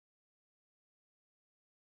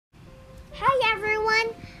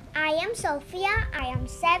I am Sophia. I am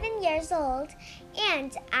 7 years old,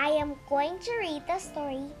 and I am going to read the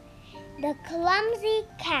story, The Clumsy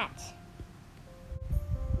Cat.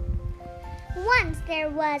 Once there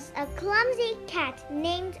was a clumsy cat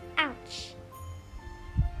named Ouch.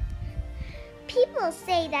 People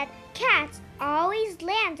say that cats always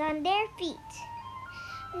land on their feet.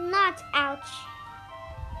 Not Ouch.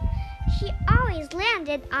 She always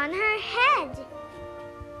landed on her head.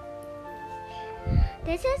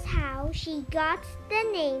 This is how she got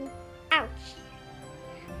the name Ouch.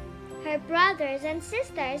 Her brothers and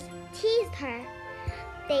sisters teased her.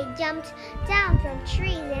 They jumped down from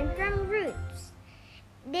trees and from roots.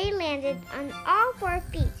 They landed on all 4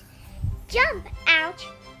 feet. "Jump, Ouch,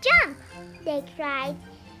 jump!" they cried.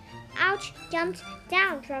 Ouch jumped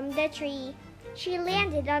down from the tree. She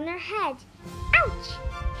landed on her head. "Ouch!"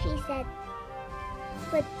 she said.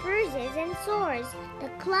 With bruises and sores, the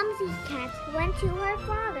clumsy cat went to her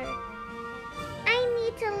father. "I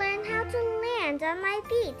need to learn how to land on my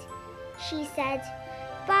feet," she said.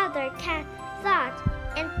 Father Cat thought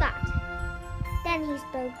and thought. Then he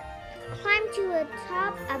spoke. "Climb to the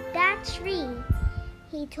top of that tree,"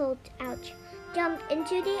 he told Ouch. "Jump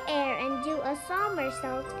into the air and do a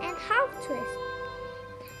somersault and half twist."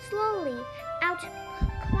 Slowly, Ouch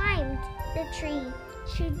climbed the tree.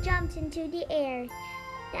 She jumped into the air.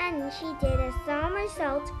 Then she did a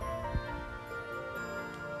somersault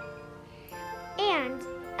and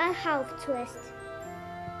a half twist.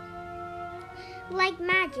 Like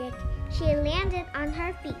magic, she landed on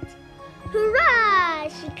her feet. "Hurrah!"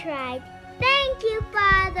 she cried. "Thank you,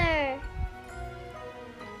 Father!"